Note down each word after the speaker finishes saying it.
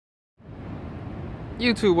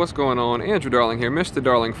YouTube, what's going on? Andrew Darling here, Mr.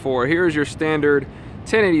 Darling 4. Here's your standard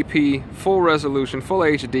 1080p, full resolution, full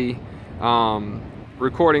HD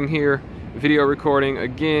recording here, video recording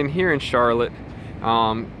again here in Charlotte.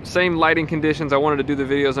 Same lighting conditions. I wanted to do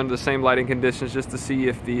the videos under the same lighting conditions just to see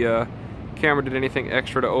if the camera did anything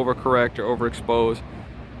extra to overcorrect or overexpose.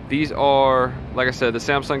 These are, like I said, the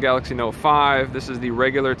Samsung Galaxy Note 5. This is the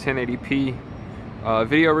regular 1080p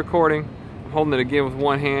video recording. I'm holding it again with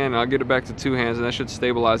one hand, and I'll get it back to two hands, and that should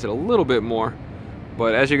stabilize it a little bit more.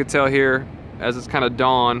 But as you can tell here, as it's kind of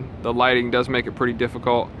dawn, the lighting does make it pretty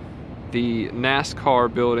difficult. The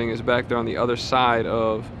NASCAR building is back there on the other side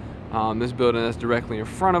of this building that's directly in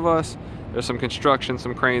front of us. There's some construction,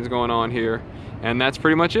 some cranes going on here. And that's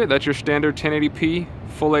pretty much it. That's your standard 1080p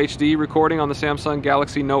full HD recording on the Samsung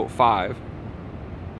Galaxy Note 5.